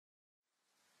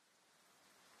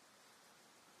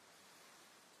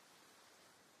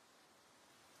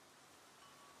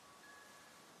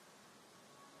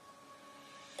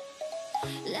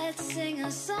Let's sing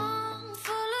a song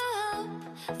full of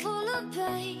hope, full of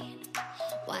pain.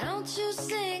 Why don't you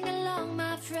sing along,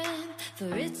 my friend?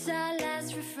 For it's our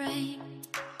last refrain.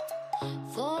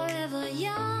 Forever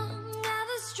young,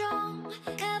 ever strong,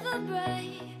 ever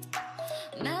brave.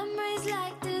 Memories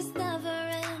like this never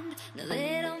end. No,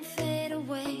 they don't fade.